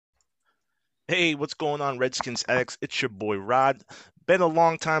Hey, what's going on, Redskins Addicts? It's your boy Rod. Been a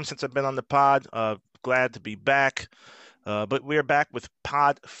long time since I've been on the pod. Glad to be back. But we're back with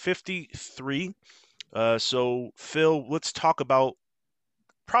Pod 53. So, Phil, let's talk about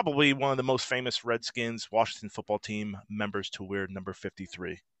probably one of the most famous Redskins Washington football team members to wear number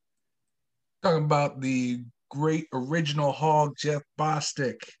 53. Talking about the great original Hog, Jeff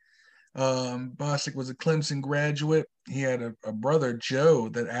Bostic. Bostic was a Clemson graduate. He had a brother, Joe,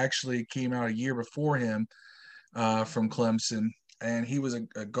 that actually came out a year before him from Clemson, and he was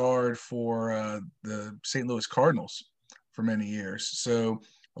a guard for the St. Louis Cardinals for many years. So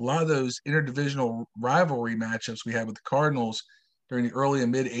a lot of those interdivisional rivalry matchups we had with the Cardinals during the early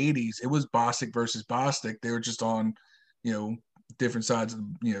and mid '80s, it was Bostic versus Bostic. They were just on, you know, different sides of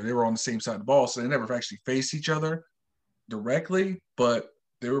they were on the same side of the ball, so they never actually faced each other directly, but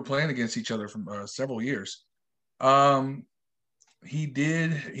they were playing against each other for several years. Um, he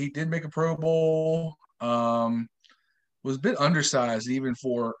did make a Pro Bowl. Was a bit undersized even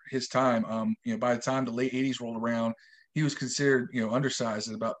for his time. By the time the late '80s rolled around, he was considered undersized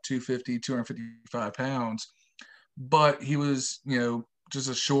at about 250, 255 pounds. But he was just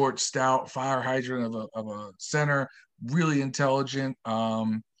a short, stout fire hydrant of a center, really intelligent.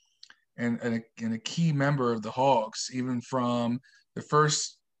 And a key member of the Hogs, even from the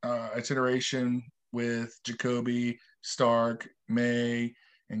first iteration with Jacoby, Stark, May,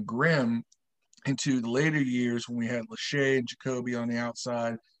 and Grimm into the later years when we had Lachey and Jacoby on the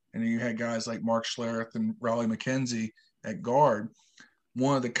outside, and then you had guys like Mark Schlereth and Raleigh McKenzie at guard.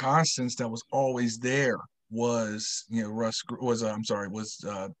 One of the constants that was always there was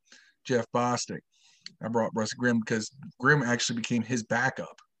Jeff Bostic. I brought Russ Grimm because Grimm actually became his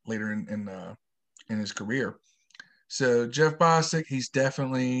backup later in his career. So Jeff Bostic, he's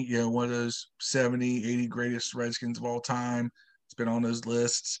definitely one of those 70, 80 greatest Redskins of all time. It's been on those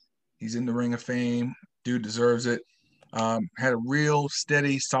lists. He's in the Ring of Fame. Dude deserves it. Had a real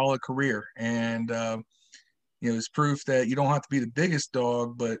steady, solid career, and it's proof that you don't have to be the biggest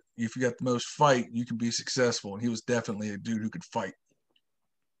dog, but if you got the most fight, you can be successful. And he was definitely a dude who could fight.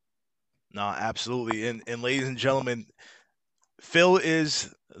 No, absolutely. And ladies and gentlemen, Phil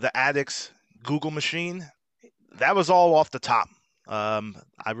is the Addicts Google machine. That was all off the top. I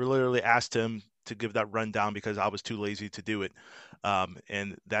literally asked him to give that rundown because I was too lazy to do it.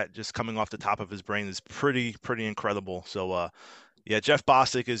 And that just coming off the top of his brain is pretty incredible. So yeah, Jeff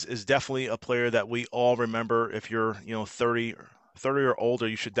Bostic is definitely a player that we all remember. If you're 30 or older,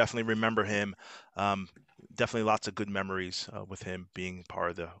 you should definitely remember him. Um, Definitely lots of good memories with him being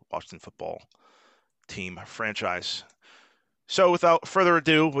part of the Washington football team franchise. So without further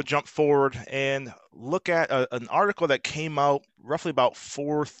ado, we'll jump forward and look at an article that came out roughly about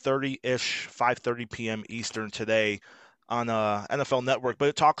 4:30-ish, 5:30 p.m. Eastern today on NFL Network, but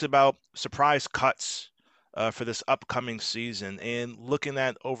it talks about surprise cuts for this upcoming season. And looking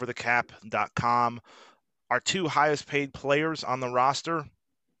at overthecap.com, our two highest paid players on the roster,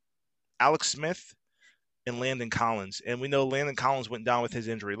 Alex Smith and Landon Collins. And we know Landon Collins went down with his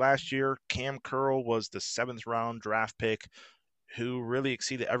injury last year. Cam Curl was the seventh round draft pick who really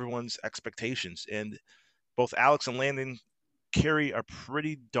exceeded everyone's expectations. And both Alex and Landon carry a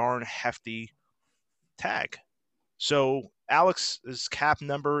pretty darn hefty tag. So Alex's cap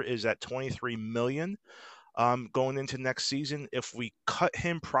number is at 23 million going into next season. If we cut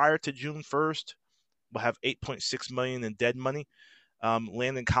him prior to June 1st, we'll have 8.6 million in dead money.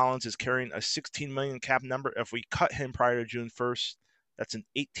 Landon Collins is carrying a 16 million cap number. If we cut him prior to June 1st, that's an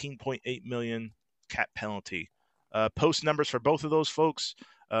 18.8 million cap penalty. Post numbers for both of those folks.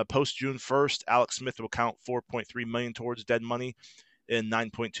 Post June 1st, Alex Smith will count 4.3 million towards dead money and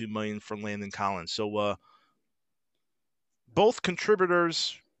 9.2 million for Landon Collins. So both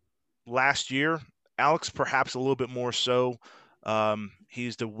contributors last year. Alex perhaps a little bit more so.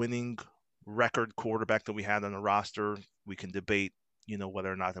 He's the winning record quarterback that we had on the roster. We can debate,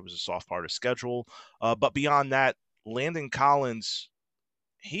 whether or not that was a soft part of schedule. But beyond that, Landon Collins,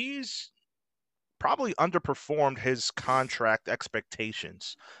 he's probably underperformed his contract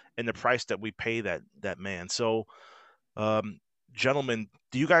expectations and the price that we pay that man. So, gentlemen,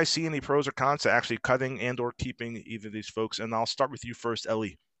 do you guys see any pros or cons to actually cutting and or keeping either of these folks? And I'll start with you first,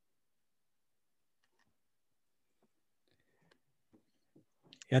 Ellie.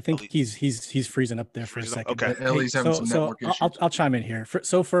 Yeah, I think Ellie, he's freezing up there he's for a freezing up. second. Okay. But hey, Ellie's having so some so network I'll issues. I'll chime in here.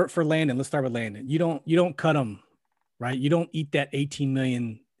 For Landon, let's start with Landon. You don't cut him, right? You don't eat that 18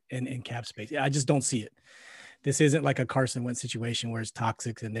 million in cap space. I just don't see it. This isn't like a Carson Wentz situation where it's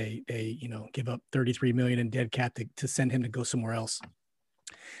toxic and they give up 33 million in dead cap to send him to go somewhere else.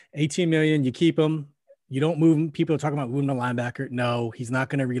 18 million, you keep him. You don't move him. People are talking about moving to linebacker. No, he's not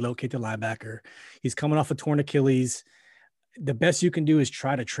going to relocate to linebacker. He's coming off a torn Achilles. The best you can do is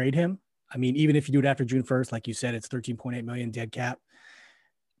try to trade him. I mean, even if you do it after June 1st, like you said, it's 13.8 million dead cap.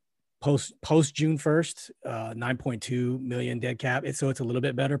 Post June 1st, 9.2 million dead cap. So it's a little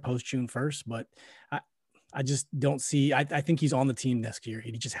bit better post June 1st, but I just don't see. I think he's on the team next year.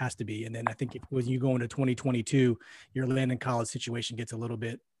 He just has to be. And then I think when you go into 2022, your Landon Collins situation gets a little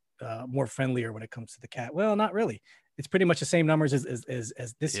bit more friendlier when it comes to the cap. Well, not really. It's pretty much the same numbers as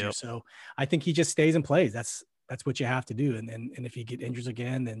this year. So I think he just stays and plays. That's what you have to do. And if you get injured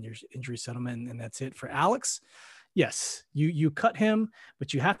again, then there's injury settlement, and that's it for Alex. Yes, you cut him,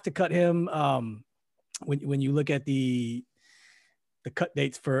 but you have to cut him when you look at the cut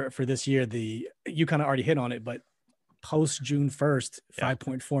dates for this year. You kind of already hit on it, but post June 1st,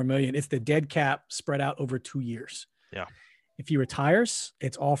 5.4 million. It's the dead cap spread out over 2 years. Yeah. If he retires,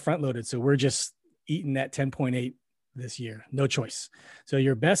 it's all front loaded. So we're just eating that 10.8 this year. No choice. So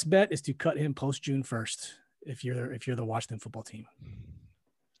your best bet is to cut him post June 1st if you're the Washington football team.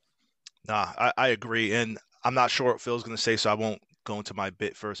 Nah, I agree. And I'm not sure what Phil's going to say, so I won't go into my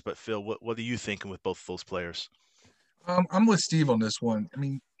bit first. But Phil, what are you thinking with both of those players? I'm with Steve on this one. I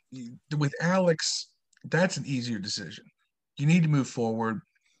mean, with Alex, that's an easier decision. You need to move forward.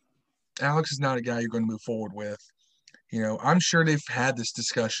 Alex is not a guy you're going to move forward with. I'm sure they've had this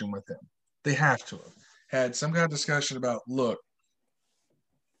discussion with him. They have to have had some kind of discussion about, look,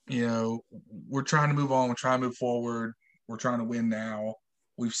 we're trying to move on. We're trying to move forward. We're trying to win now.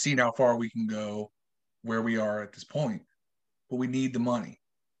 We've seen how far we can go, where we are at this point, but we need the money.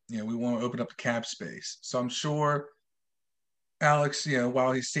 We want to open up the cap space. So I'm sure Alex,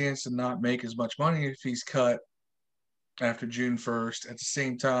 while he stands to not make as much money if he's cut after June 1st, at the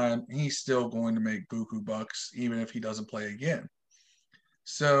same time, he's still going to make buku bucks, even if he doesn't play again.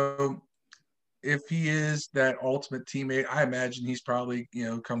 So if he is that ultimate teammate, I imagine he's probably,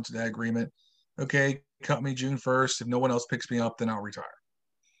 come to that agreement. Okay, cut me June 1st. If no one else picks me up, then I'll retire.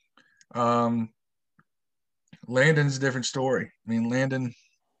 Landon's a different story. I mean, Landon,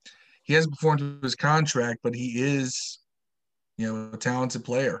 he hasn't performed to his contract, but he is, a talented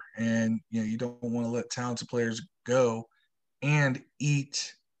player. And, you don't want to let talented players go and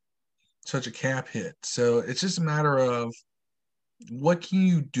eat such a cap hit. So it's just a matter of what can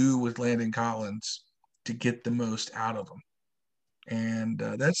you do with Landon Collins to get the most out of him? And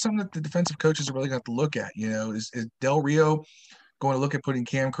that's something that the defensive coaches are really going to have to look at. Is Del Rio going to look at putting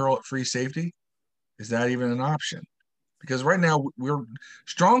Cam Curl at free safety? Is that even an option? Because right now we're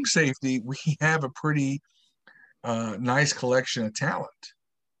strong safety. We have a pretty nice collection of talent,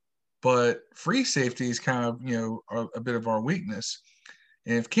 but free safety is kind of, a bit of our weakness.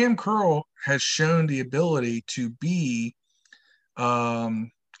 And if Cam Curl has shown the ability to be,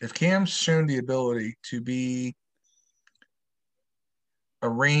 if Cam's shown the ability to be a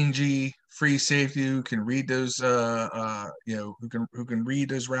rangy free safety who can read those, who can read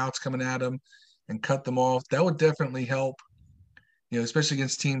those routes coming at him and cut them off, that would definitely help. Especially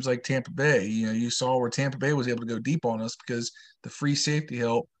against teams like Tampa Bay. You saw where Tampa Bay was able to go deep on us because the free safety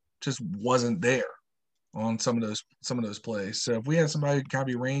help just wasn't there on some of those plays. So if we had somebody who can kind of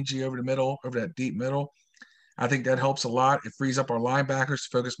be rangy over the middle, over that deep middle, I think that helps a lot. It frees up our linebackers to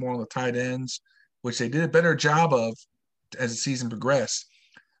focus more on the tight ends, which they did a better job of as the season progressed.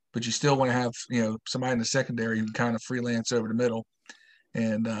 But you still want to have somebody in the secondary who can kind of freelance over the middle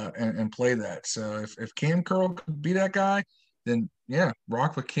and play that. So if Cam Curl could be that guy, then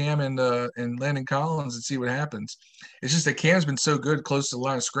rock with Cam and Landon Collins and see what happens. It's just that Cam's been so good close to the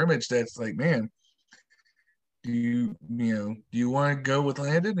line of scrimmage that it's like, man, do you want to go with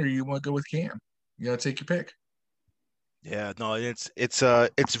Landon or you want to go with Cam? You got to take your pick. Yeah, no,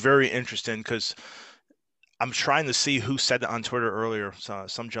 it's very interesting because I'm trying to see who said it on Twitter earlier. So,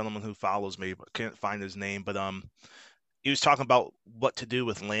 some gentleman who follows me, but can't find his name. But he was talking about what to do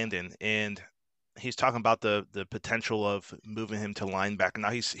with Landon, and he's talking about the potential of moving him to linebacker. Now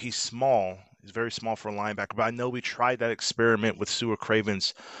he's small. He's very small for a linebacker, but I know we tried that experiment with Stuart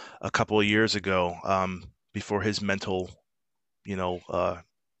Cravens a couple of years ago, before his mental,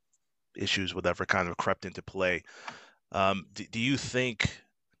 issues, whatever, kind of crept into play. Do you think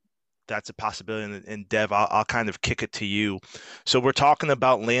that's a possibility? And Dev, I'll kind of kick it to you. So we're talking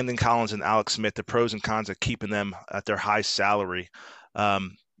about Landon Collins and Alex Smith, the pros and cons of keeping them at their high salary.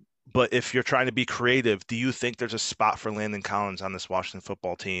 But if you're trying to be creative, do you think there's a spot for Landon Collins on this Washington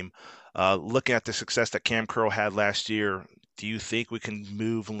football team? Looking at the success that Cam Curl had last year, do you think we can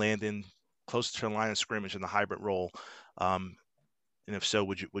move Landon closer to the line of scrimmage in the hybrid role? And if so,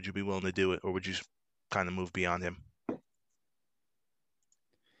 would you be willing to do it, or would you kind of move beyond him?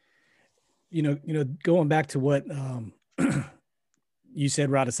 going back to what you said,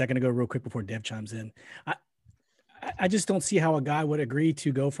 Rod, a second ago, real quick before Dev chimes in, I just don't see how a guy would agree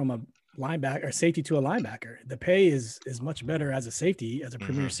to go from a linebacker or safety to a linebacker. The pay is much better as a safety, as a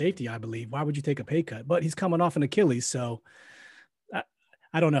premier safety, I believe. Why would you take a pay cut? But he's coming off an Achilles, so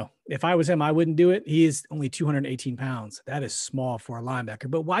I don't know. If I was him, I wouldn't do it. He is only 218 pounds. That is small for a linebacker.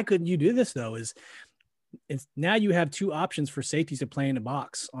 But why couldn't you do this though? It's now you have two options for safeties to play in the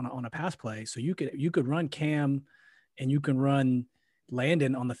box on a pass play. So you could run Cam and you can run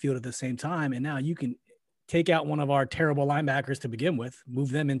Landon on the field at the same time. And now you can take out one of our terrible linebackers to begin with,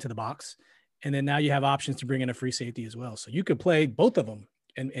 move them into the box. And then now you have options to bring in a free safety as well. So you could play both of them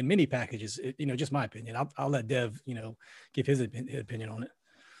in mini packages, just my opinion. I'll let Dev, give his opinion on it.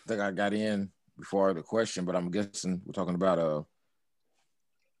 I think I got in before the question, but I'm guessing we're talking about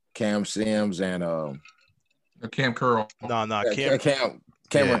Cam Sims and Cam Curl. No,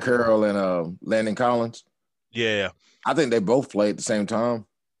 Cameron Curl and Landon Collins. Yeah. I think they both played at the same time.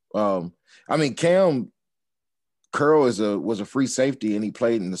 Cam Curl was a free safety and he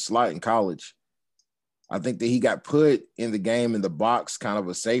played in the slot in college. I think that he got put in the game in the box, kind of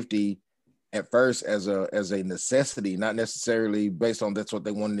a safety at first as a necessity, not necessarily based on that's what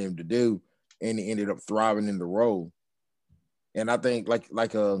they wanted him to do, and he ended up thriving in the role. And I think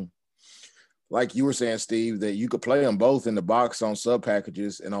like you were saying, Steve, that you could play them both in the box on sub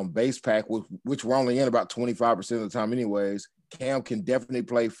packages and on base pack, which we're only in about 25% of the time anyways. Cam can definitely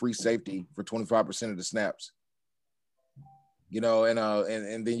play free safety for 25% of the snaps.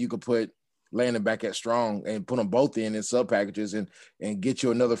 And then you could put Landon back at strong and put them both in sub packages and get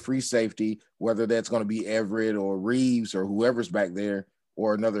you another free safety, whether that's going to be Everett or Reeves or whoever's back there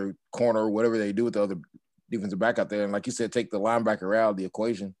or another corner, whatever they do with the other defensive back out there. And like you said, take the linebacker out of the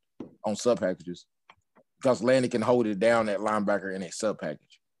equation on sub packages because Landon can hold it down at linebacker in a sub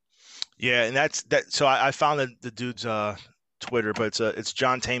package. Yeah, and that's that. So I found the dude's Twitter, but it's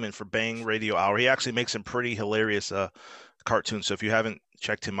John Taman for Bang Radio Hour. He actually makes some pretty hilarious cartoons. So if you haven't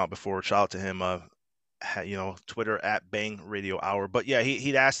checked him out before, shout out to him. Twitter at Bang Radio Hour. But yeah,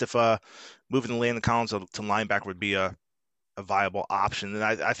 he'd asked if moving the Landon Collins to linebacker would be a viable option, and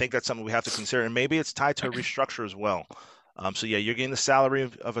I think that's something we have to consider. And maybe it's tied to a restructure as well. So yeah, you're getting the salary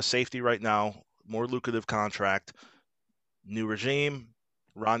of a safety right now, more lucrative contract, new regime.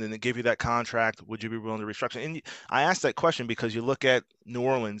 Ron didn't give you that contract. Would you be willing to restructure? And I asked that question because you look at New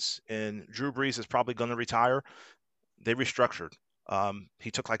Orleans and Drew Brees is probably going to retire. They restructured.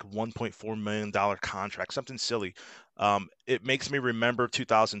 He took like $1.4 million contract, something silly. It makes me remember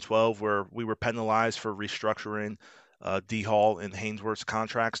 2012 where we were penalized for restructuring D Hall and Haynesworth's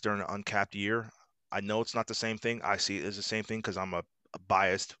contracts during an uncapped year. I know it's not the same thing. I see it as the same thing because I'm a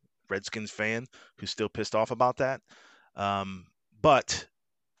biased Redskins fan who's still pissed off about that. But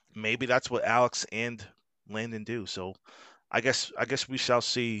maybe that's what Alex and Landon do. So I guess we shall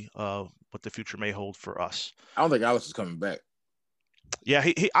see what the future may hold for us. I don't think Alex is coming back. Yeah,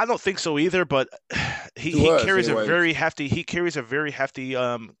 he I don't think so either, but he carries a very hefty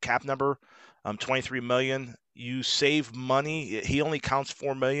cap number, 23 million. You save money. He only counts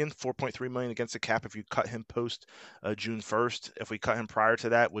 4.3 million against the cap if you cut him post June 1st. If we cut him prior to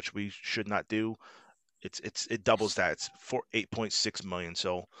that, which we should not do, it doubles that. It's 8.6 million.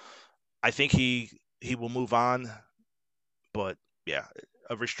 So I think he will move on, but yeah,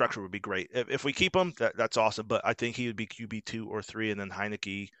 a restructure would be great. If we keep him, that's awesome. But I think he would be QB2 or 3, and then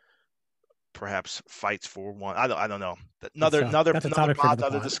Heineke perhaps fights for 1. I don't know. Another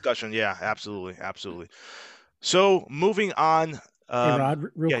discussion. Yeah, absolutely. So moving on. Hey, Rod,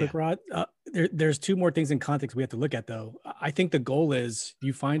 real quick, Rod. There's 2 more things in context we have to look at, though. I think the goal is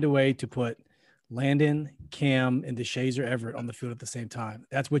you find a way to put Landon, Cam, and DeShazer Everett on the field at the same time.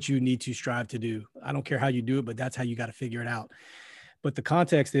 That's what you need to strive to do. I don't care how you do it, but that's how you got to figure it out. But the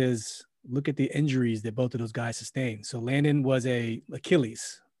context is look at the injuries that both of those guys sustained. So Landon was a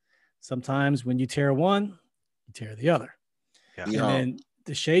Achilles. Sometimes when you tear one, you tear the other. Yeah. And then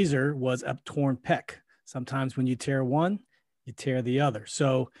DeShazer was a torn pec. Sometimes when you tear one, you tear the other.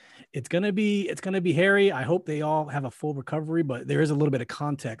 So it's gonna be hairy. I hope they all have a full recovery, but there is a little bit of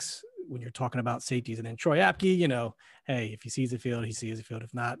context when you're talking about safeties. And then Troy Apke, hey, if he sees the field, he sees the field.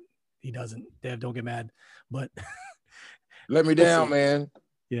 If not, he doesn't. Dev, don't get mad. But let me down, man.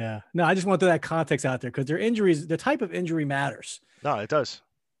 Yeah. No, I just want to throw that context out there because their injuries, the type of injury matters. No, it does.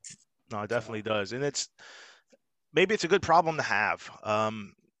 No, it definitely does. And maybe it's a good problem to have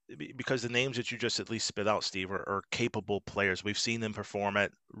because the names that you just at least spit out, Steve, are capable players. We've seen them perform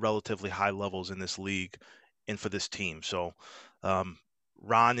at relatively high levels in this league and for this team. So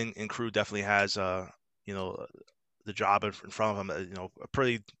Ron and crew definitely has, the job in front of him, a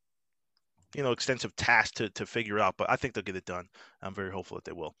pretty extensive task to figure out, but I think they'll get it done. I'm very hopeful that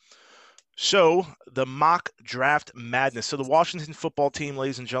they will. So the mock draft madness. So the Washington football team,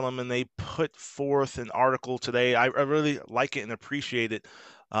 ladies and gentlemen, they put forth an article today. I really like it and appreciate it.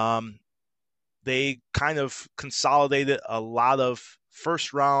 They kind of consolidated a lot of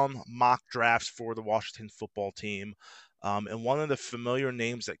first-round mock drafts for the Washington football team. And one of the familiar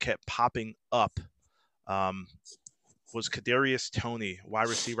names that kept popping up was Kadarius Toney, wide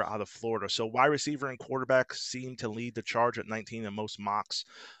receiver out of Florida. So wide receiver and quarterback seem to lead the charge at 19 in most mocks.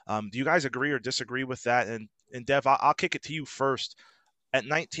 Do you guys agree or disagree with that? And Dev, I'll kick it to you first. At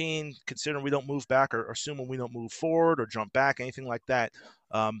 19, considering we don't move back or assuming we don't move forward or jump back, anything like that,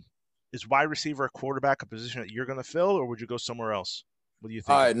 is wide receiver or quarterback a position that you're going to fill, or would you go somewhere else? What do you think?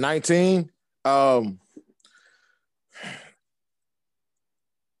 All right, 19.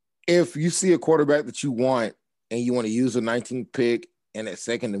 If you see a quarterback that you want and you want to use a 19th pick and at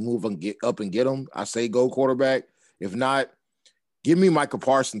second to move and get up and get him, I say go quarterback. If not, give me Micah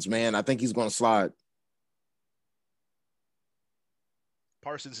Parsons, man. I think he's going to slide.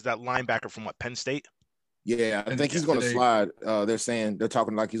 Parsons is that linebacker from Penn State? Yeah, I think he's going to slide. They're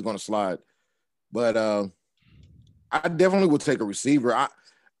talking like he's going to slide. But I definitely would take a receiver.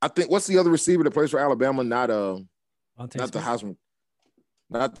 I think, what's the other receiver that plays for Alabama? Not the Heisman.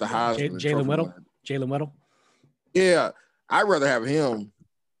 Not the Heisman. Jalen Weddle. Jalen Weddle. Yeah, I'd rather have him.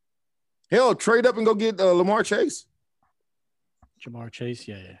 Hell, trade up and go get Lamar Chase. Jamar Chase,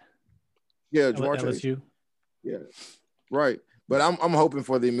 yeah. Jamar LSU. Chase. Yeah, right. But I'm hoping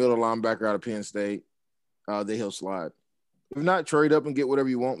for the middle linebacker out of Penn State that he'll slide. If not, trade up and get whatever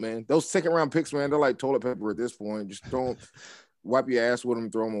you want, man. Those second round picks, man, they're like toilet paper at this point. Just don't wipe your ass with them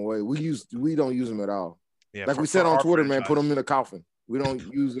and throw them away. We don't use them at all. Yeah, like we said on Twitter, man, put them in a coffin. We don't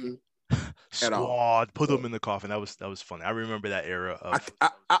use them at all. Squad, put them in the coffin. That was funny. I remember that era.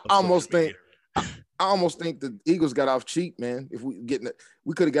 I almost think the Eagles got off cheap, man. If we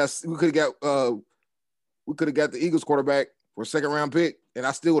could have got the Eagles quarterback for a second round pick, and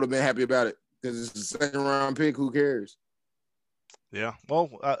I still would have been happy about it because it's a second round pick. Who cares? Yeah, well,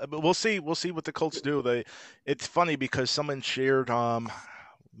 we'll see. We'll see what the Colts do. It's funny because someone shared,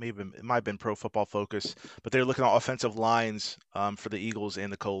 maybe it might have been Pro Football Focus, but they're looking at offensive lines for the Eagles and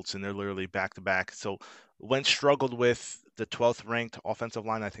the Colts, and they're literally back to back. So Wentz struggled with the 12th ranked offensive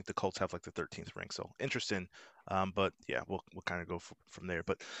line. I think the Colts have like the 13th rank. So interesting. But yeah, we'll kind of go from there.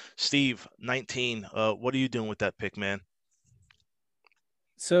 But Steve, 19. What are you doing with that pick, man?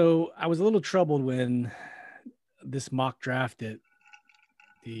 So I was a little troubled when this mock draft that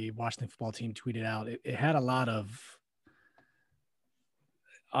the Washington football team tweeted out. It had a lot of,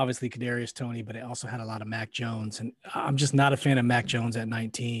 obviously, Kadarius Toney, but it also had a lot of Mac Jones. And I'm just not a fan of Mac Jones at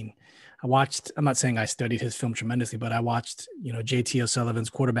 19. I'm not saying I studied his film tremendously, but I watched, JT O'Sullivan's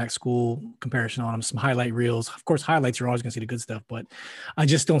quarterback school comparison on him, some highlight reels. Of course, highlights, you're always going to see the good stuff, but I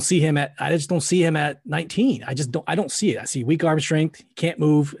just don't see him at 19. I don't see it. I see weak arm strength. He can't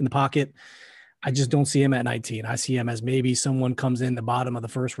move in the pocket. I just don't see him at 19. I see him as maybe someone comes in the bottom of the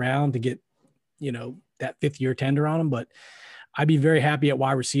first round to get, that fifth year tender on him, but I'd be very happy at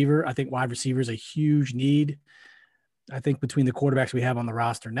wide receiver. I think wide receiver is a huge need. I think between the quarterbacks we have on the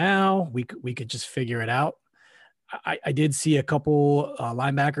roster now, we could just figure it out. I did see a couple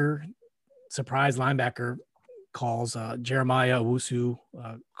surprise linebacker calls. Jeremiah Owusu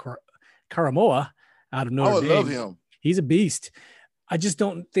Karamoa out of Notre Dame. I love him. He's a beast. I just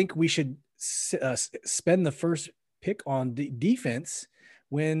don't think we should spend the first pick on the defense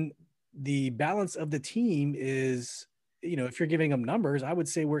when the balance of the team is, if you're giving them numbers, I would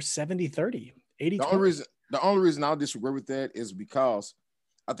say we're 70-30, 80-20. The only reason I'll disagree with that is because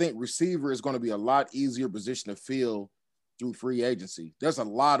I think receiver is going to be a lot easier position to fill through free agency. There's a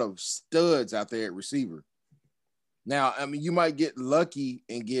lot of studs out there at receiver. Now, I mean, you might get lucky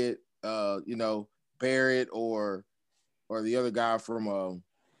and get, Barrett or the other guy from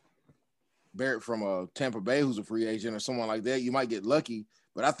Barrett from Tampa Bay, who's a free agent or someone like that. You might get lucky,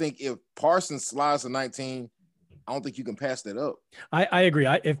 but I think if Parsons slides to 19, I don't think you can pass that up. I agree.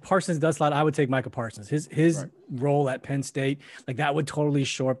 If Parsons does slide, I would take Micah Parsons. His right. Role at Penn State, like that would totally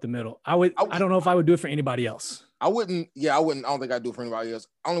shore up the middle. I don't know if I would do it for anybody else. I wouldn't. I don't think I'd do it for anybody else.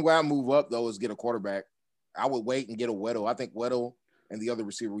 Only way I move up though is get a quarterback. I would wait and get a Weddle. I think Weddle and the other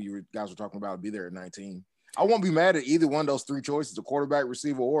receiver you guys were talking about would be there at 19. I won't be mad at either one of those three choices, a quarterback,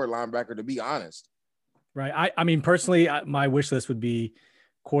 receiver, or a linebacker, to be honest. Right. I mean, personally, my wish list would be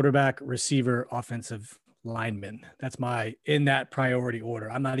quarterback, receiver, offensive lineman. That's in that priority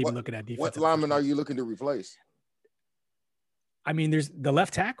order. I'm not even looking at defense. What lineman are you looking to replace? I mean, there's the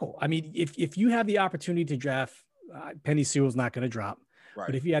left tackle. I mean, if you have the opportunity to draft, Penny Sewell's not going to drop. Right.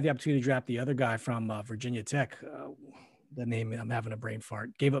 But if you had the opportunity to draft the other guy from Virginia Tech, the name, I'm having a brain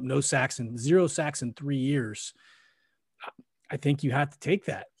fart, gave up zero sacks in 3 years. I think you have to take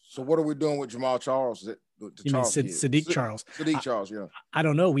that. So what are we doing with Jamal Charles? You mean Sadiq Charles? Sadiq Charles, yeah. I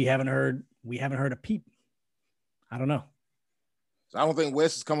don't know. We haven't heard a peep. I don't know. So I don't think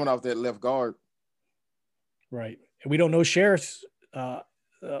West is coming off that left guard. Right. And we don't know Sheriff's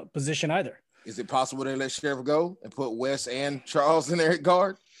position either. Is it possible they let Sheriff go and put West and Charles in there at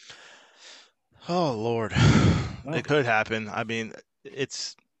guard? Oh Lord, It could happen. I mean,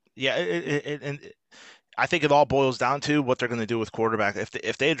 and I think it all boils down to what they're going to do with quarterback.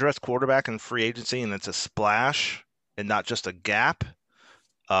 If they address quarterback in free agency and it's a splash and not just a gap,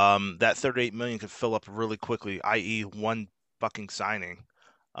 that $38 million could fill up really quickly, i.e., one fucking signing.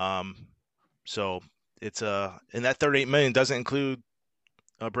 So it's and that $38 million doesn't include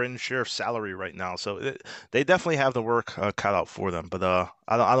Brandon Sheriff's salary right now. So they definitely have the work cut out for them. But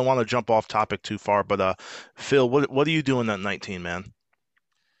I don't want to jump off topic too far. But Phil, what are you doing at 19, man?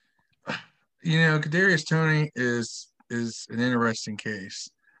 Kadarius Toney is an interesting case.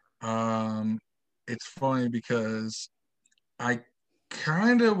 It's funny because I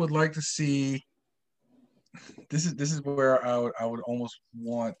kind of would like to see. This is where I would almost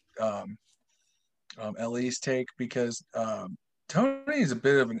want Ellie's take, because Tony is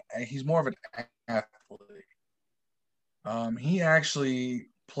he's more of an athlete. He actually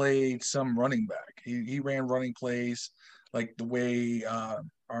played some running back. He ran running plays like the way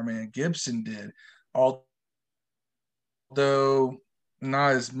our man Gibson did, although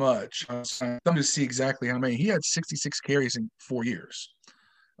not as much. I'm to see exactly how many. He had 66 carries in 4 years,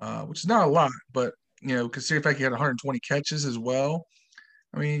 which is not a lot, but consider the fact he had 120 catches as well.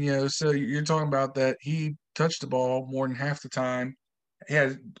 I mean, so you're talking about that he touched the ball more than half the time. He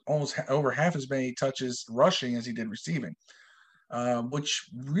had almost over half as many touches rushing as he did receiving, which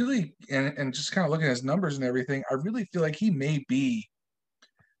really, and just kind of looking at his numbers and everything, I really feel like he may be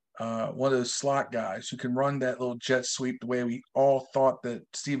one of those slot guys who can run that little jet sweep the way we all thought that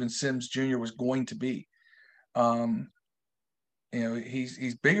Steven Sims Jr. was going to be.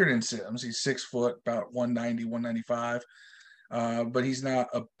 He's bigger than Sims. He's 6 foot, about 190, 195. But he's not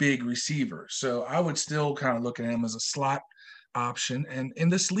a big receiver. So I would still kind of look at him as a slot option. And in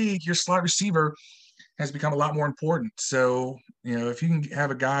this league, your slot receiver has become a lot more important. So, if you can have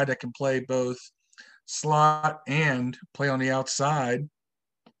a guy that can play both slot and play on the outside,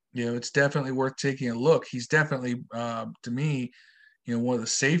 it's definitely worth taking a look. He's definitely, to me, one of the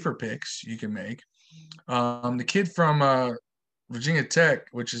safer picks you can make. The kid from Virginia Tech,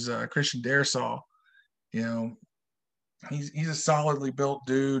 which is Christian Darrisaw, he's a solidly built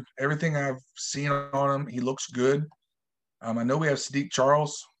dude. Everything I've seen on him, he looks good. I know we have Sadiq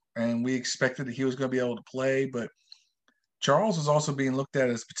Charles, and we expected that he was going to be able to play, but Charles is also being looked at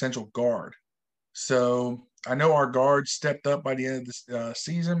as potential guard. So I know our guard stepped up by the end of this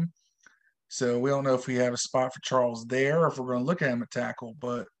season, so we don't know if we have a spot for Charles there or if we're going to look at him at tackle.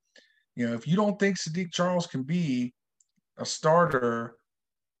 But, if you don't think Sadiq Charles can be a starter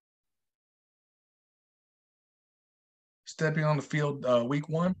stepping on the field week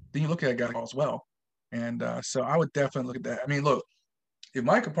 1, then you look at a guy as well. And so I would definitely look at that. I mean, look, if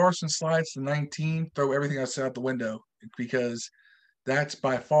Micah Parsons slides to 19, throw everything I said out the window, because that's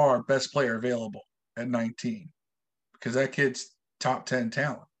by far best player available at 19, because that kid's top 10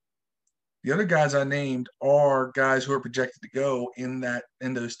 talent. The other guys I named are guys who are projected to go in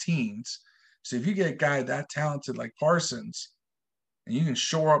those teams. So if you get a guy that talented like Parsons, and you can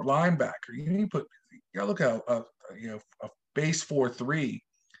shore up linebacker, you gotta look at a base 4-3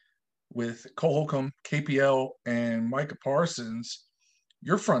 with Cole Holcomb, KPL, and Micah Parsons.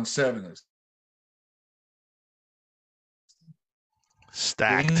 Your front seven is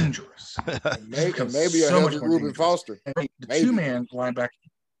stacked, dangerous. maybe a healthy Reuben Foster. The two-man linebacker.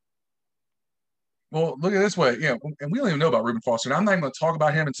 Well, look at it this way, and we don't even know about Reuben Foster. And I'm not even going to talk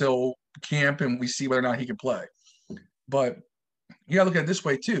about him until camp and we see whether or not he can play. But you got to look at it this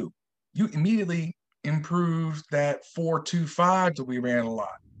way too. You immediately improved that 4-2-5 that we ran a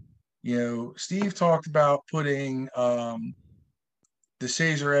lot. Steve talked about putting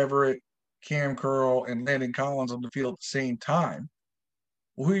DeShazer Everett, Cam Curl, and Landon Collins on the field at the same time.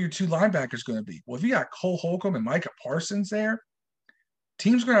 Well, who are your two linebackers going to be? Well, if you got Cole Holcomb and Micah Parsons there,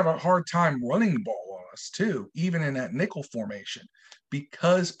 teams going to have a hard time running the ball on us too, even in that nickel formation,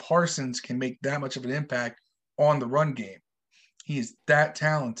 because Parsons can make that much of an impact on the run game. He is that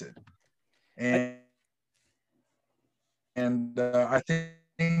talented. And I think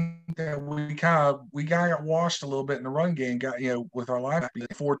that we got washed a little bit in the run game, with our linebacker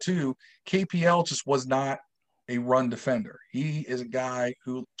 4-2. KPL just was not a run defender. He is a guy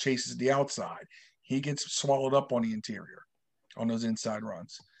who chases the outside. He gets swallowed up on the interior, on those inside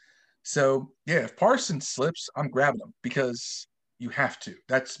runs. So yeah, if Parsons slips, I'm grabbing him because you have to.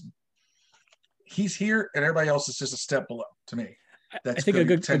 He's here, and everybody else is just a step below to me. I think a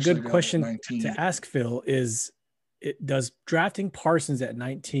good question to ask, Phil, is does drafting Parsons at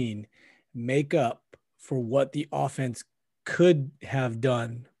 19 make up for what the offense could have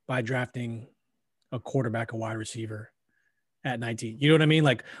done by drafting a quarterback, a wide receiver at 19? You know what I mean?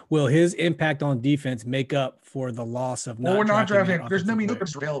 Like, will his impact on defense make up for the loss of not? Well, we're not drafting. There's no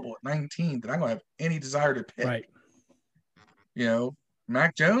players available at 19 that I'm going to have any desire to pick. Right. You know,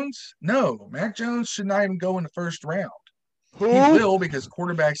 Mac Jones? No, Mac Jones should not even go in the first round. Who? He will, because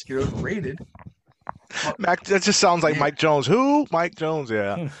quarterbacks get overrated. Mac, that just sounds like Mike Jones. Who? Mike Jones,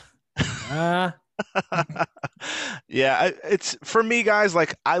 yeah. Yeah, it's for me, guys.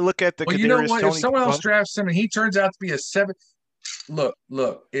 Like, I look at the. Well, you know what? If someone else drafts him and he turns out to be a 7, look.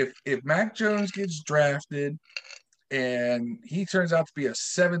 If Mac Jones gets drafted and he turns out to be a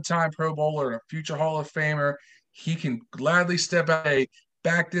 7-time Pro Bowler and a future Hall of Famer, he can gladly step out. Hey,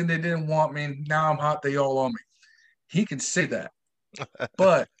 back then they didn't want me. Now I'm hot. They all on me. He can say that,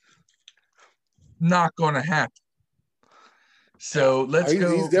 but not going to happen. So let's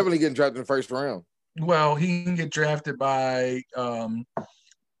go. He's definitely getting drafted in the first round. Well, he can get drafted by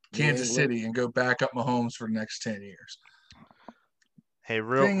Kansas City and go back up Mahomes for the next 10 years. Hey,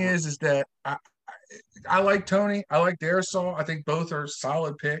 thing is that I like Tony. I like Darisaw. I think both are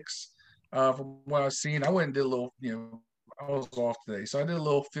solid picks from what I've seen. I went and did a little, I was off today, so I did a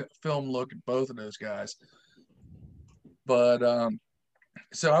little film look at both of those guys. But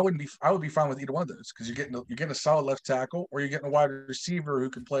so I would be fine with either one of those, because you're getting a solid left tackle, or you're getting a wide receiver who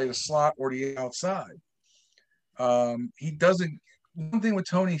can play the slot or the outside. He doesn't. One thing with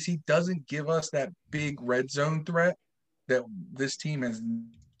Tony is he doesn't give us that big red zone threat that this team has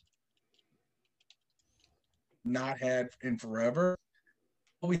not had in forever.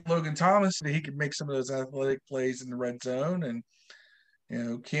 With Logan Thomas, he could make some of those athletic plays in the red zone, and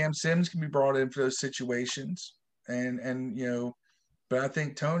Cam Sims can be brought in for those situations, and but I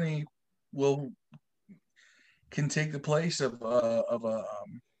think Tony can take the place of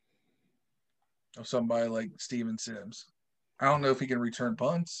somebody like Steven Sims. I don't know if he can return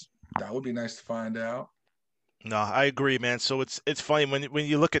punts. That would be nice to find out. No, I agree, man. So it's funny when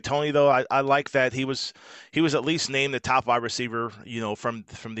you look at Tony, though. I like that he was at least named the top wide receiver, from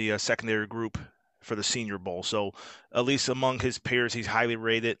the secondary group for the Senior Bowl. So at least among his peers, he's highly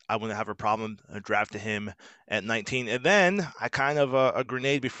rated. I wouldn't have a problem drafting him at 19. And then I kind of a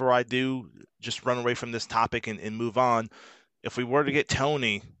grenade before I do just run away from this topic and move on. If we were to get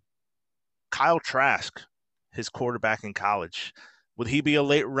Tony, Kyle Trask, his quarterback in college, would he be a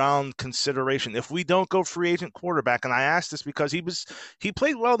late round consideration if we don't go free agent quarterback? And I ask this because he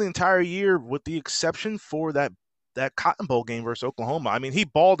played well the entire year, with the exception for that Cotton Bowl game versus Oklahoma. I mean, he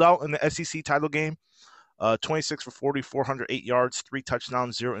balled out in the SEC title game, 26 for 40, 408 yards, 3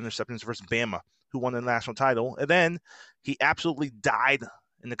 touchdowns, 0 interceptions versus Bama, who won the national title. And then he absolutely died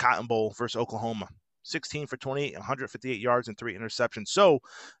in the Cotton Bowl versus Oklahoma, 16 for 28, 158 yards, and 3 interceptions. So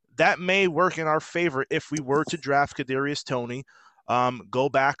that may work in our favor if we were to draft Kadarius Toney. Go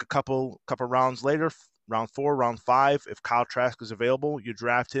back a couple rounds later, round 4, round 5. If Kyle Trask is available, you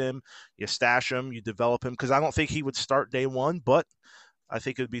draft him, you stash him, you develop him, because I don't think he would start day one, but I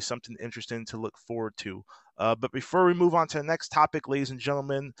think it would be something interesting to look forward to. But before we move on to the next topic, ladies and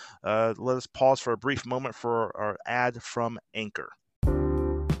gentlemen, let us pause for a brief moment for our ad from Anchor.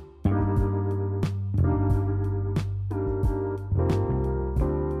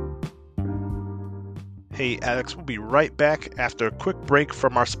 Hey, Addicts, we'll be right back after a quick break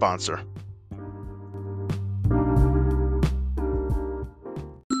from our sponsor.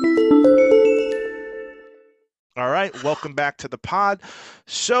 All right, welcome back to the pod.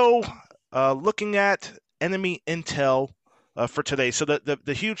 So, looking at enemy intel for today. So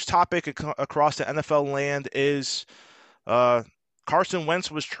the huge topic across the NFL land is Carson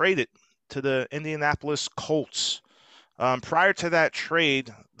Wentz was traded to the Indianapolis Colts. Prior to that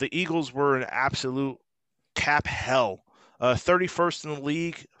trade, the Eagles were an absolute cap hell. 31st in the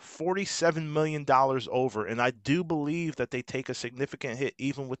league, $47 million over. And I do believe that they take a significant hit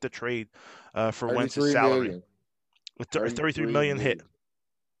even with the trade for Wentz's salary. Million. With $33 million hit.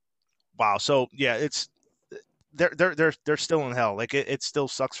 Wow. So yeah, they're still in hell. Like it still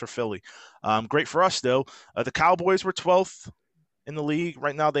sucks for Philly. Great for us though. The Cowboys were 12th in the league.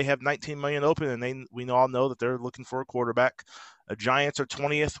 Right now they have 19 million open, and we all know that they're looking for a quarterback. Giants are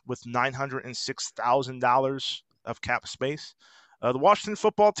 20th with $906,000 of cap space. The Washington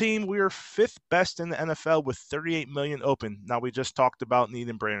football team, we are 5th best in the NFL with 38 million open. Now, we just talked about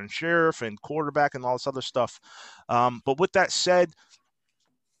needing Brandon Sheriff and quarterback and all this other stuff. But with that said,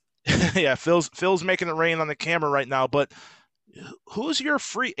 yeah, Phil's making it rain on the camera right now. But who's your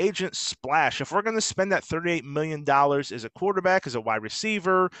free agent splash? If we're going to spend that $38 million, is it quarterback? Is it wide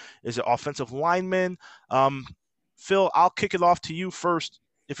receiver? Is it offensive lineman? Phil, I'll kick it off to you first.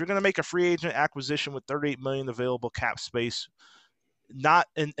 If you're going to make a free agent acquisition with $38 million available cap space,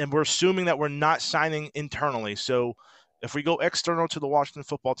 and we're assuming that we're not signing internally. So if we go external to the Washington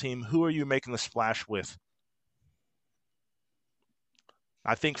football team, who are you making the splash with?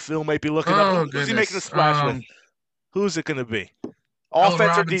 I think Phil might be looking up. Who's he making the splash with? Who's it going to be?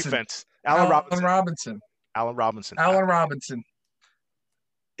 Offense or defense? Allen Robinson. I'm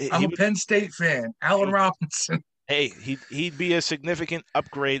a Penn State fan. Allen Robinson. Hey, he'd be a significant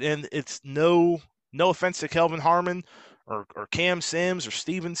upgrade, and it's no offense to Kelvin Harmon or Cam Sims or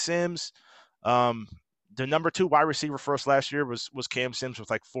Steven Sims. The number 2 wide receiver for us last year was Cam Sims with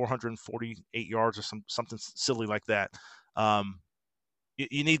like 448 yards or something silly like that.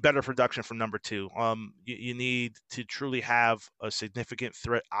 You need better production from number 2. You need to truly have a significant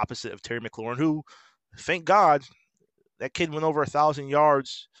threat opposite of Terry McLaurin, who, thank God, that kid went over 1,000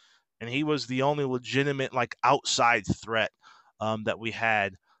 yards, and he was the only legitimate like outside threat that we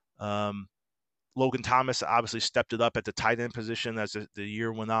had. Logan Thomas obviously stepped it up at the tight end position as the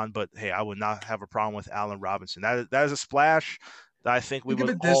year went on, but hey, I would not have a problem with Allen Robinson. That is a splash that I think we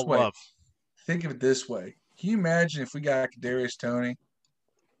would all love. Think of it this way. Can you imagine if we got Kadarius Toney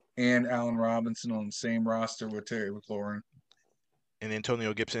and Allen Robinson on the same roster with Terry McLaurin? And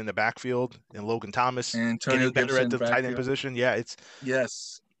Antonio Gibson in the backfield and Logan Thomas and getting better at the tight end position. Yeah,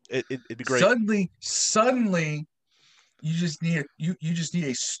 it'd be great. Suddenly you just need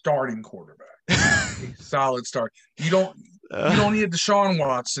a starting quarterback. A solid start. You don't need a Deshaun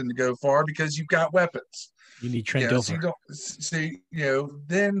Watson to go far because you've got weapons. You need Trent Dilfer.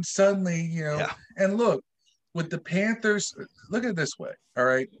 Then suddenly, and look, with the Panthers, look at it this way. All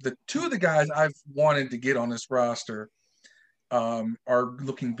right. The 2 of the guys I've wanted to get on this roster are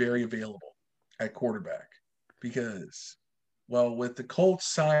looking very available at quarterback because, well, with the Colts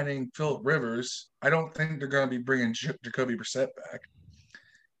signing Phillip Rivers, I don't think they're going to be bringing Jacoby Brissett back.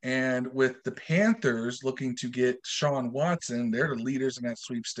 And with the Panthers looking to get Sean Watson, they're the leaders in that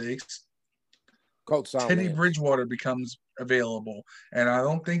sweepstakes. Teddy Bridgewater becomes available. And I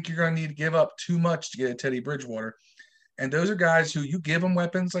don't think you're going to need to give up too much to get a Teddy Bridgewater. And those are guys who you give them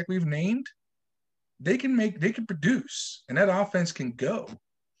weapons like we've named, they can produce, and that offense can go.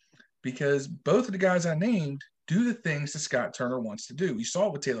 Because both of the guys I named do the things that Scott Turner wants to do. You saw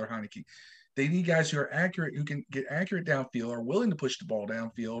it with Taylor Heineke. They need guys who are accurate, who can get accurate downfield, are willing to push the ball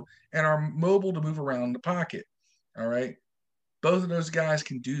downfield, and are mobile to move around the pocket. All right? Both of those guys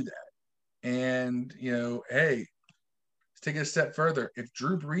can do that. And, hey, let's take it a step further. If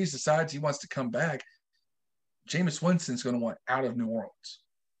Drew Brees decides he wants to come back, Jameis Winston's going to want out of New Orleans.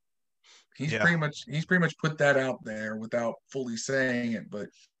 He's pretty much put that out there without fully saying it, but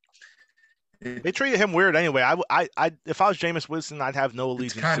they treated him weird anyway. I if I was Jameis Winston, I'd have no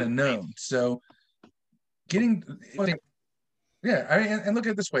allegiance. It's kind of known. So and look at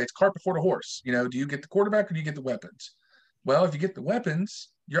it this way: it's cart before the horse. Do you get the quarterback or do you get the weapons? Well, if you get the weapons,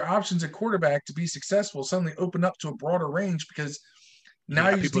 your options at quarterback to be successful suddenly open up to a broader range because now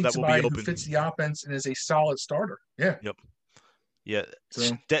you just need somebody who fits the offense and is a solid starter. Yeah. Yep. Yeah.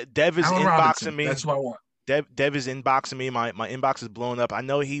 So, Dev is inboxing me. That's what I want. Dev is inboxing me. My inbox is blowing up. I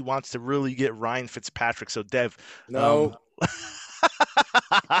know he wants to really get Ryan Fitzpatrick. So Dev, no,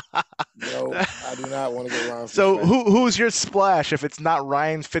 no, I do not want to get Ryan. So who's your splash if it's not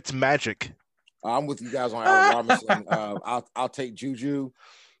Ryan Fitzmagic? I'm with you guys on Allen Robinson. I'll take Juju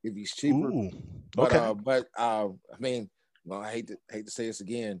if he's cheaper. Ooh, but I mean, well, I hate to say this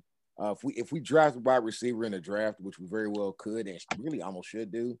again. If we draft a wide receiver in the draft, which we very well could and really almost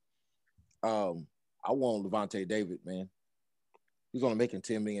should do, I want Levante David, man. He's only making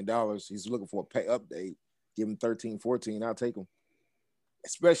 $10 million. He's looking for a pay update. Give him 13, 14. I'll take him.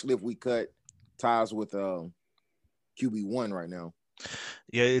 Especially if we cut ties with QB1 right now.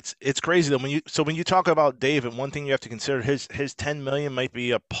 Yeah, it's crazy though. When you talk about David, one thing you have to consider his $10 million might be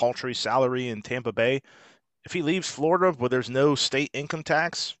a paltry salary in Tampa Bay. If he leaves Florida where there's no state income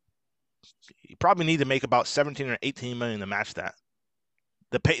tax, you probably need to make about 17 or 18 million to match that.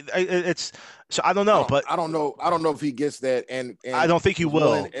 The pay so I don't know, but I don't know if he gets that, and I don't think he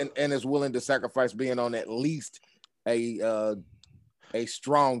will, and is willing to sacrifice being on at least a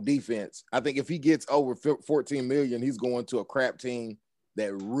strong defense. I think if he gets over 14 million, he's going to a crap team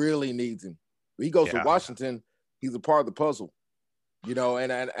that really needs him. If he goes to Washington, he's a part of the puzzle. You know,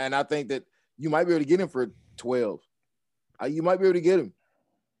 and I think that you might be able to get him for 12. You might be able to get him.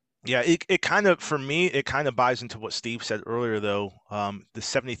 Yeah, it kind of, for me, it kind of buys into what Steve said earlier, though. The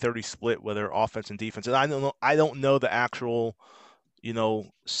 70-30 split, whether offense and defense. And I don't know the actual,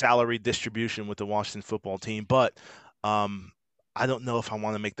 salary distribution with the Washington football team, but I don't know if I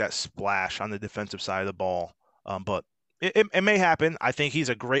want to make that splash on the defensive side of the ball. But it may happen. I think he's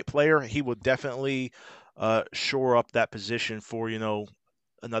a great player. He would definitely shore up that position for,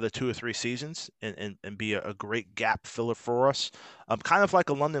 another 2 or 3 seasons and be a great gap filler for us. Kind of like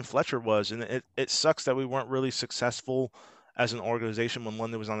a London Fletcher was. And it sucks that we weren't really successful as an organization when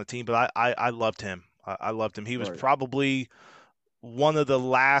London was on the team, but I loved him. I loved him. He was probably one of the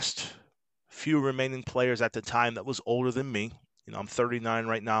last few remaining players at the time that was older than me. I'm 39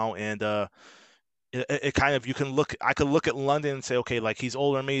 right now, and it kind of, I could look at London and say, okay, like he's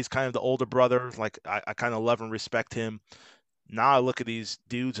older than me. He's kind of the older brother. Like I kind of love and respect him. Now I look at these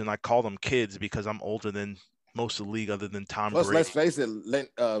dudes and I call them kids because I'm older than most of the league other than Tom Plus, Brady. let's face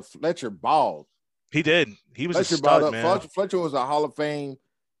it, Fletcher balled. He did. He was Fletcher a stud, man. Fletcher was a Hall of Fame,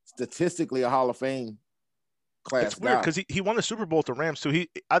 statistically a Hall of Fame class It's weird because he won a Super Bowl with the Rams too.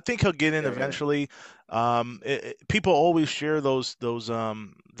 I think he'll get in eventually. People always share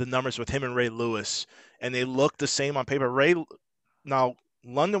the numbers with him and Ray Lewis, and they look the same on paper. Now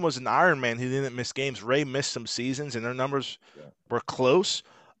London was an Iron Man. He didn't miss games. Ray missed some seasons, and their numbers were close.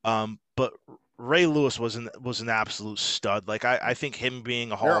 But Ray Lewis was an absolute stud. Like I think him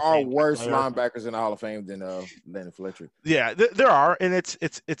being a Hall of Fame. There are worse linebackers in the Hall of Fame than Landon Fletcher. Yeah, there are, and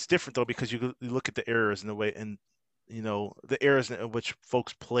it's different though because you look at the errors and the way and the eras in which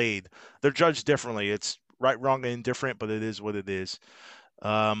folks played. They're judged differently. It's right, wrong, and indifferent, but it is what it is.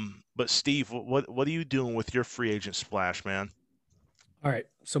 But Steve, what are you doing with your free agent splash, man? All right.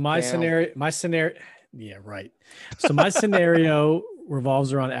 So my scenario, yeah, right. So my scenario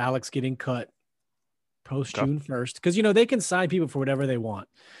revolves around Alex getting cut post June 1st, because they can sign people for whatever they want,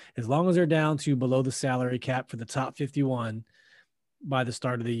 as long as they're down to below the salary cap for the top 51 by the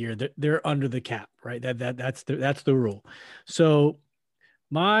start of the year. They're under the cap, right? That's the rule. So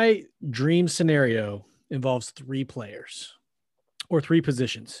my dream scenario involves 3 players or 3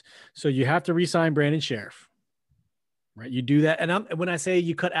 positions. So you have to re-sign Brandon Sheriff. Right, you do that, and when I say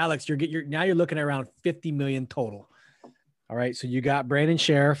you cut Alex, you're looking at around $50 million total. All right, so you got Brandon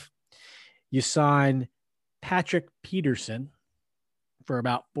Sheriff, you sign Patrick Peterson for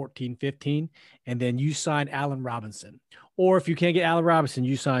about 14, 15, and then you sign Allen Robinson. Or if you can't get Allen Robinson,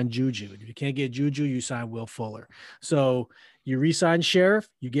 you sign Juju. If you can't get Juju, you sign Will Fuller. So you re-sign Sheriff,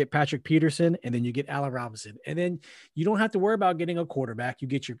 you get Patrick Peterson, and then you get Allen Robinson. And then you don't have to worry about getting a quarterback. You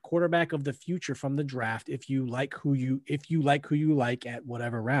get your quarterback of the future from the draft if you like who you like at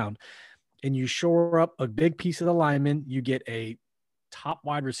whatever round. And you shore up a big piece of the lineman, you get a top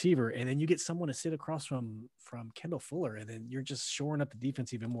wide receiver, and then you get someone to sit across from Kendall Fuller, and then you're just shoring up the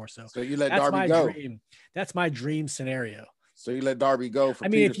defense even more. So you let Darby go. That's my dream scenario. So you let Darby go for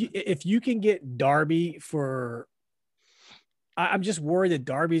Peterson. if you can get Darby for, I'm just worried that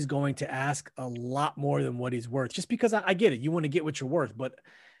Darby's going to ask a lot more than what he's worth, just because I get it. You want to get what you're worth, but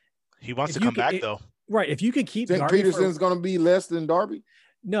he wants to come back though. Right. If you could keep Darby, Peterson's going to be less than Darby.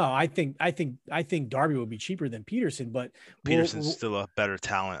 No, I think Darby will be cheaper than Peterson, but Peterson's still a better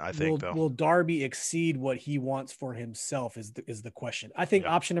talent, I think. Will Darby exceed what he wants for himself is the question. I think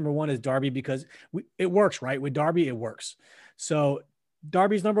option number 1 is Darby because it works, right? With Darby, it works. So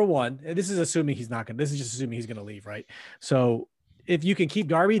Darby's number 1. This is assuming he's not going. This is just assuming he's going to leave, right? So if you can keep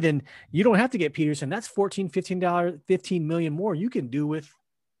Darby, then you don't have to get Peterson. That's $15 million more you can do with,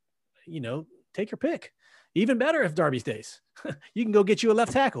 take your pick. Even better if Darby stays. You can go get you a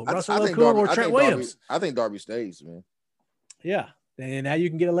left tackle, Russell Okung or Trent Williams. I think Darby stays, man. Yeah. And now you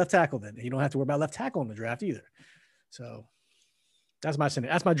can get a left tackle then. You don't have to worry about left tackle in the draft either. So that's my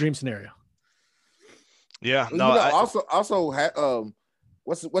scenario. That's my dream scenario. Yeah. No.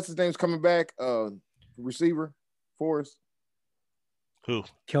 What's his name's coming back? Receiver for us. Who?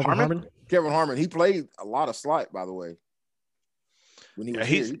 Kelvin Harmon. Kevin Harmon. He played a lot of slot, by the way. When he was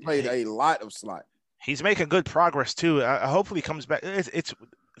here, he played a lot of slot. He's making good progress too. Hopefully he comes back. It's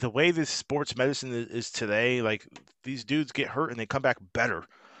the way this sports medicine is today. Like these dudes get hurt and they come back better.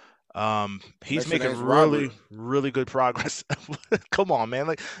 He's making really good progress. Come on, man!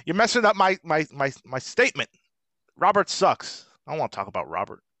 Like you're messing up my statement. Robert sucks. I don't want to talk about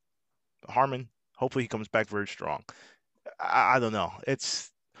Robert. Harmon. Hopefully he comes back very strong. I don't know.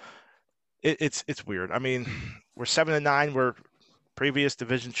 It's weird. I mean, we're 7-9. We're previous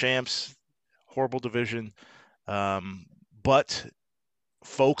division champs. Horrible division, but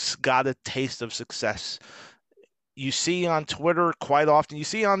folks got a taste of success you see on Twitter quite often, you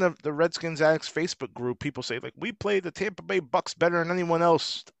see on the Redskins Addicts Facebook group, people say, like, we played the Tampa Bay Bucks better than anyone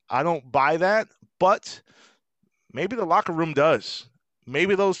else. I don't buy that, but maybe the locker room does.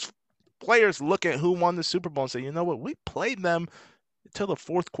 Maybe those players look at who won the Super Bowl and say, you know what, we played them until the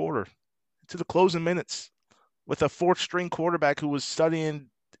fourth quarter, to the closing minutes, with a fourth-string quarterback who was studying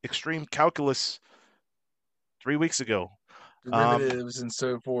extreme calculus 3 weeks ago. Derivatives and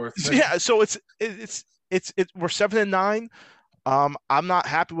so forth. Yeah, so it's we're 7-9. I'm not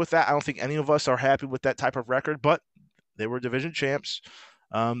happy with that. I don't think any of us are happy with that type of record, but they were division champs.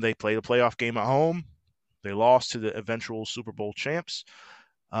 They played a playoff game at home. They lost to the eventual Super Bowl champs.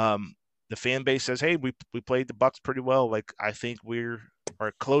 The fan base says, hey, we played the Bucks pretty well. Like, I think we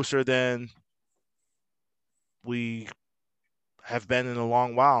are closer than we have been in a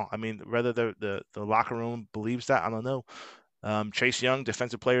long while. I mean, whether the locker room believes that, I don't know. Chase Young,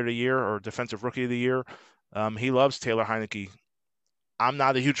 Defensive Player of the Year or Defensive Rookie of the Year. He loves Taylor Heineke. I'm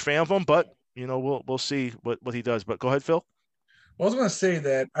not a huge fan of him, but we'll see what he does. But go ahead, Phil. Well, I was going to say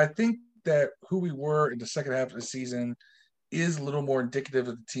that I think that who we were in the second half of the season is a little more indicative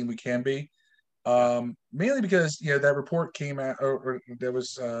of the team we can be. Mainly because that report came out, or there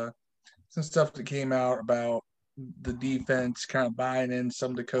was some stuff that came out about the defense kind of buying in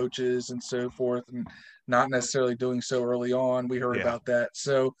some of the coaches and so forth, and not necessarily doing so early on. We heard about that.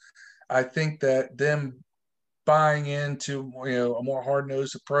 So I think that them buying into a more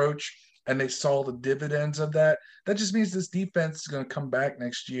hard-nosed approach, and they saw the dividends of that. That just means this defense is going to come back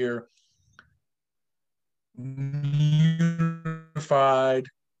next year unified,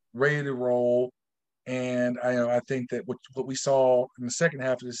 ready to roll. And I think that what we saw in the second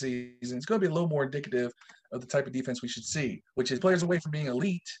half of the season is going to be a little more indicative of the type of defense we should see, which is players away from being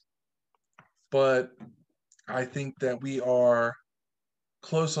elite. But I think that we are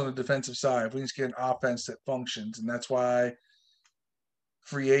close on the defensive side. We need to get an offense that functions, and that's why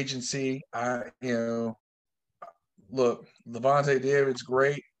free agency. Look, Levante David's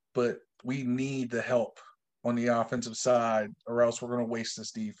great, but we need the help on the offensive side, or else we're going to waste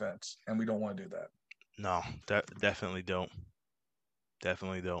this defense, and we don't want to do that. No, definitely don't.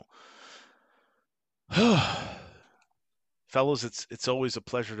 Definitely don't. Fellas, it's always a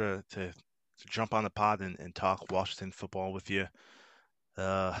pleasure to jump on the pod and talk Washington football with you.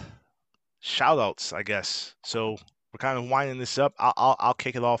 Shout outs, I guess. So we're kind of winding this up. I'll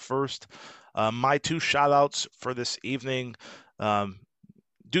kick it off first. My two shout outs for this evening.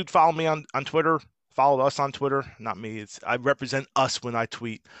 Dude, follow me on Twitter. Follow us on Twitter. Not me. I represent us when I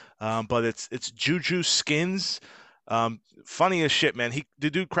tweet. But it's Juju Skins. Funny as shit, man. The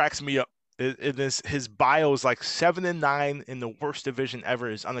dude cracks me up. His bio is like 7-9 in the worst division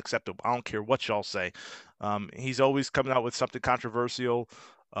ever is unacceptable. I don't care what y'all say. He's always coming out with something controversial.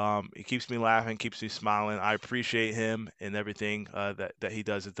 He keeps me laughing, keeps me smiling. I appreciate him and everything that he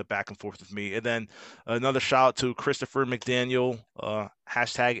does at the back and forth with me. And then another shout out to Christopher McDaniel,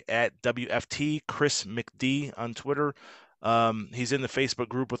 hashtag at WFT Chris McD on Twitter. He's in the Facebook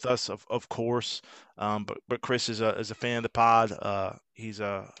group with us, of course. But Chris is a fan of the pod. He's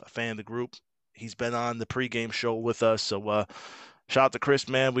a fan of the group. He's been on the pregame show with us. So shout out to Chris,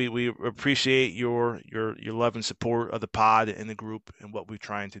 man. We appreciate your love and support of the pod and the group and what we're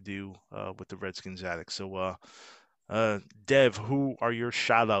trying to do with the Redskins Addicts. So Dev, who are your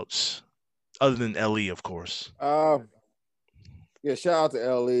shout outs other than LE, of course? Yeah, shout out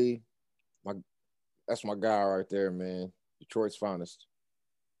to LE. That's my guy right there, man. Detroit's finest.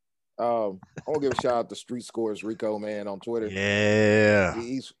 I want to give a shout out to Street Scores Rico, man, on Twitter. Yeah,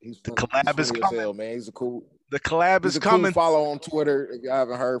 he's the collab is coming, hell, man. He's a cool. The collab is coming. Cool follow on Twitter. If you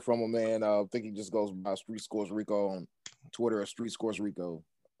haven't heard from him, man, I think he just goes by Street Scores Rico on Twitter or Street Scores Rico.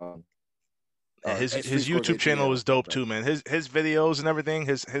 His YouTube channel is dope too, man. His videos and everything,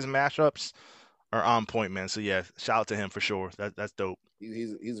 his mashups are on point, man. So yeah, shout out to him for sure. That's dope.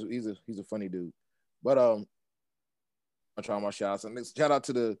 He's a funny dude. But I'm trying my shout outs. And shout out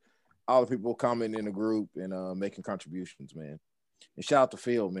to all the people commenting in the group and making contributions, man. And shout out to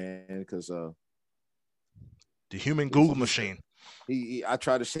Phil, man, because the human Google machine. I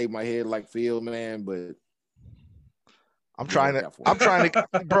try to shave my head like Phil, man, but I'm trying to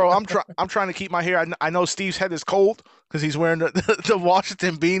keep my hair. I know Steve's head is cold because he's wearing the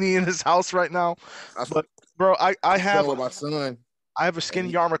Washington beanie in his house right now. But bro, I have with my son. I have a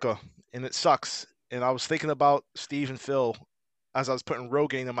skin yarmulke and it sucks. And I was thinking about Steve and Phil as I was putting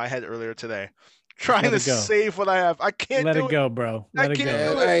Rogaine in my head earlier today, trying to save what I have. I can't let it go, bro. Let it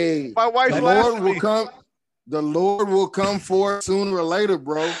go. Hey, my wife the Lord will come forth sooner or later,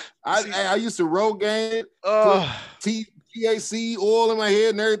 bro. I used to Rogaine, put THC oil in my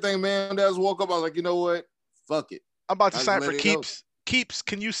head and everything, man. I just woke up, I was like, you know what? Fuck it. I'm about to I sign just for let it go. Keeps. Keeps,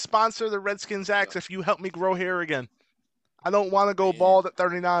 can you sponsor the Redskins Axe if you help me grow hair again? I don't want to go Man. bald at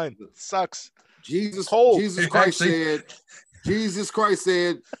 39. It sucks. Jesus Cold. Christ said,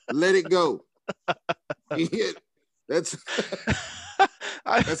 let it go. That's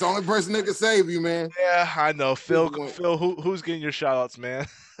that's the only person that can save you, man. Yeah, I know. Phil, who's getting your shout outs, man?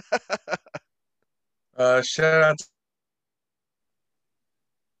 Shout out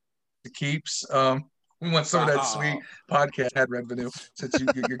to Keeps. We want some of that sweet podcast ad revenue since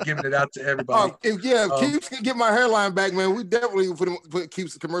you're giving it out to everybody. If Keeps can get my hairline back, man, we definitely put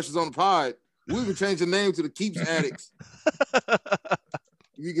Keeps commercials on the pod. We even change the name to the Keeps Addicts.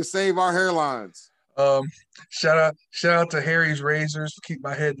 You can save our hairlines. Shout out to Harry's Razors. Keep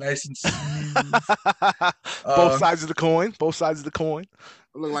my head nice and smooth. Both sides of the coin. Both sides of the coin.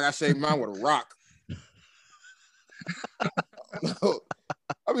 I look like I shaved mine with a rock.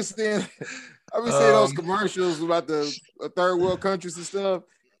 I be seeing those commercials about the third world countries and stuff.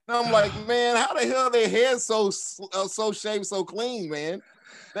 And I'm like, man, how the hell their hair so shaved so clean, man?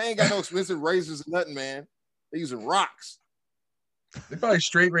 They ain't got no expensive razors or nothing, man. They're using rocks. They probably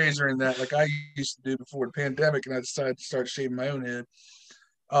straight razor in that, like I used to do before the pandemic, and I decided to start shaving my own head.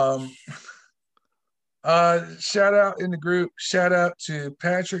 Shout out in the group. Shout out to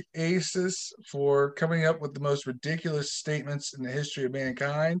Patrick Aces for coming up with the most ridiculous statements in the history of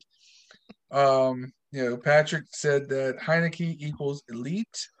mankind. Patrick said that Heineke equals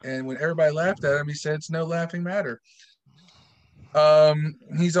elite, and when everybody laughed at him, he said it's no laughing matter.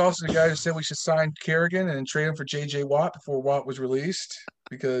 He's also the guy who said we should sign Kerrigan and trade him for J.J. Watt before Watt was released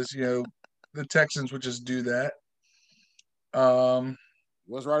because, the Texans would just do that.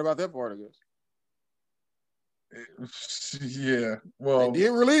 What's right about that part, I guess? Yeah. Well, they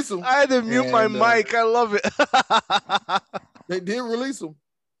did release him. I had to mute my mic. I love it. They did release him.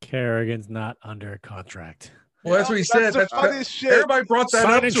 Kerrigan's not under contract. Well, that's what he said. That's the funniest shit. Everybody brought that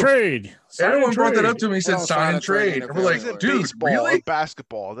up. Trade. Everyone brought that up to me. He said sign and trade. And we're like, dude, baseball really? Or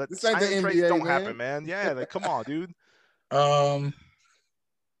basketball. That this ain't the NBA, trades don't man. happen, man. Yeah, like come on, dude.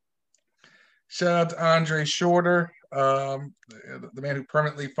 Shout out to Andre Shorter, the man who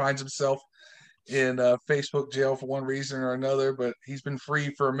permanently finds himself in Facebook jail for one reason or another, but he's been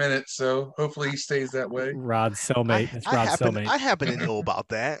free for a minute, so hopefully he stays that way. Rod's cellmate. That's Rod's cellmate. I happen to know about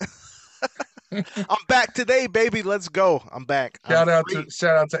that. I'm back today, baby. Let's go. I'm back. Shout out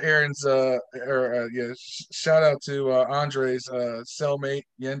to Aaron's shout out to Andre's cellmate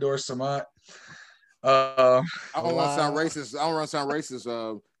Yendor Samat. I don't want to sound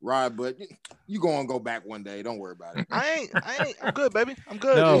racist. Rod, but you go back one day. Don't worry about it. I ain't. I'm good, baby. I'm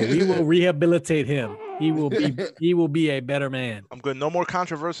good. No, we will rehabilitate him. He will be a better man. I'm good. No more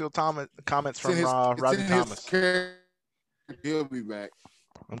controversial comments from Rodney Thomas. He'll be back.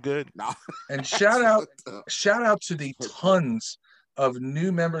 I'm good. Nah. And shout out to the tons of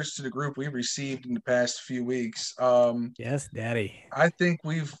new members to the group we've received in the past few weeks. Yes, Daddy. I think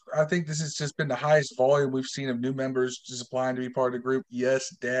this has just been the highest volume we've seen of new members just applying to be part of the group. Yes,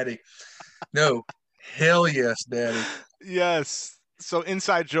 Daddy. No, hell yes, Daddy. Yes. So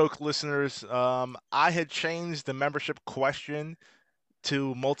inside joke listeners, I had changed the membership question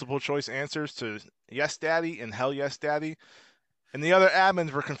to multiple choice answers to yes, Daddy and hell yes, Daddy. And the other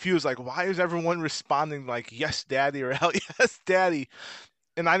admins were confused, like, why is everyone responding like, yes, Daddy, or hell yes, Daddy?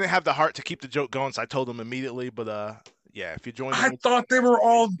 And I didn't have the heart to keep the joke going, so I told them immediately. But, yeah, if you join I thought they were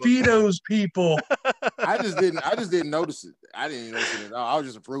all Vito's people. I just didn't notice it. I didn't even notice it at all. I was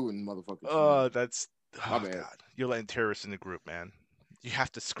just approving motherfuckers. Oh, that's my bad. God. You're letting terrorists in the group, man. You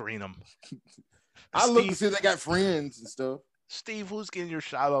have to screen them. I look to see if they got friends and stuff. Steve, who's getting your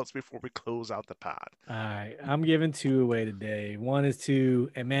shout outs before we close out the pod? All right. I'm giving two away today. One is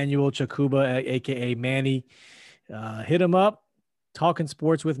to Emmanuel Chakuba, aka Manny. Hit him up. Talking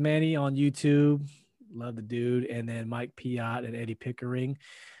Sports with Manny on YouTube. Love the dude. And then Mike Piott and Eddie Pickering.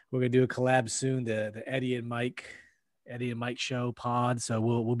 We're gonna do a collab soon, the Eddie and Mike show pod. So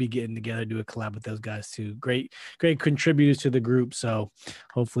we'll be getting together, do a collab with those guys too. Great contributors to the group. So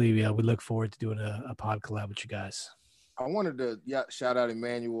hopefully we look forward to doing a pod collab with you guys. I wanted to shout out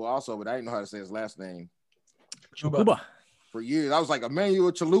Emmanuel also, but I didn't know how to say his last name. Chalupa. For years, I was like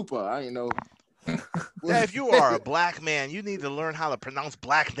Emmanuel Chalupa. I didn't know. Yeah, if you are a black man, you need to learn how to pronounce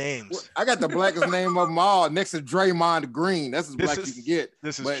black names. I got the blackest name of them all next to Draymond Green. That's as black as you can get.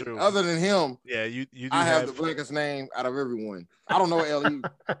 This is true. Other than him, yeah, you I have the blackest name out of everyone. I don't know what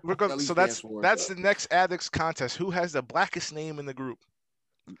LE. So that's the next Addicts contest. Who has the blackest name in the group?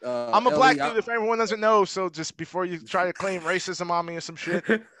 I'm a black dude, if everyone doesn't know. So just before you try to claim racism on me or some shit,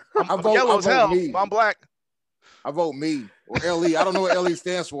 I'm yellow as hell. I'm black. I vote me or LE. I don't know what LE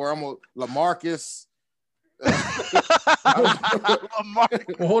stands for. I'm a Lamarcus.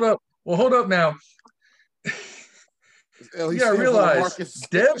 Lamarcus. Well, hold up now. You gotta realize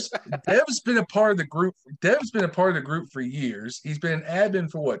Dev's been a part of the group. Dev's been a part of the group for years. He's been an admin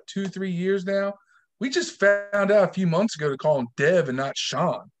for what, 2-3 years now. We just found out a few months ago to call him Dev and not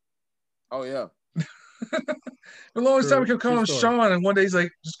Sean. Oh yeah. For the longest time we kept calling him Sean, and one day he's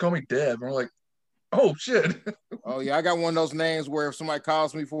like, just call me Dev. And we're like, oh shit. Oh yeah, I got one of those names where if somebody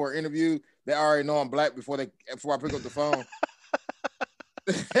calls me for an interview, they already know I'm black before I pick up the phone.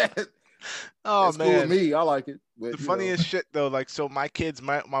 Oh That's man, cool with me. I like it. But, the funniest shit though, like, so my kids,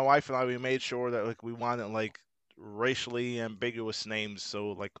 my wife and I, we made sure that like we wanted like racially ambiguous names.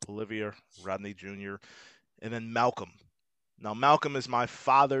 So like Olivia, Rodney Jr., and then Malcolm. Now Malcolm is my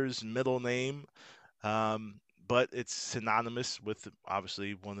father's middle name, but it's synonymous with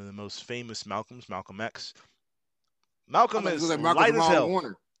obviously one of the most famous Malcolms, Malcolm X. Malcolm is like light as hell.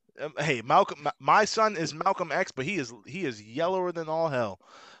 Warner. Hey, Malcolm, my son is Malcolm X, but he is yellower than all hell.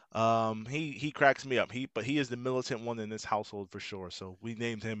 He cracks me up. But he is the militant one in this household for sure. So we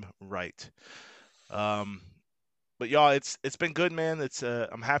named him right. But y'all, it's been good, man.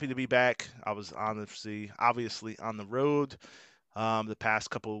 I'm happy to be back. I was obviously on the road the past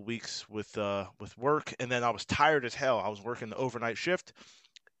couple of weeks with work, and then I was tired as hell. I was working the overnight shift,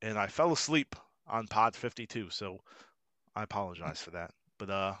 and I fell asleep on pod 52. So I apologize for that. But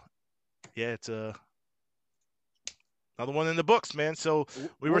yeah, it's another one in the books, man. So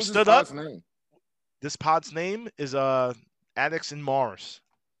we were stood up. Name? This pod's name is Addicts in Mars.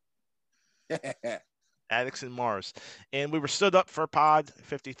 Addicts in Mars. And we were stood up for pod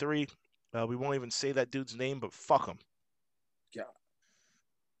 53. We won't even say that dude's name, but fuck him. Yeah.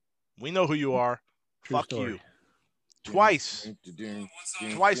 We know who you are. True fuck story. You. Twice.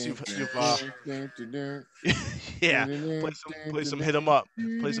 Twice you've yeah. Play some hit 'em up.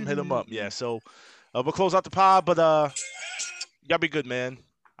 Play some hit 'em up. Yeah. So we'll close out the pod, but y'all be good, man.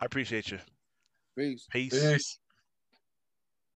 I appreciate you. Peace. Peace. Peace.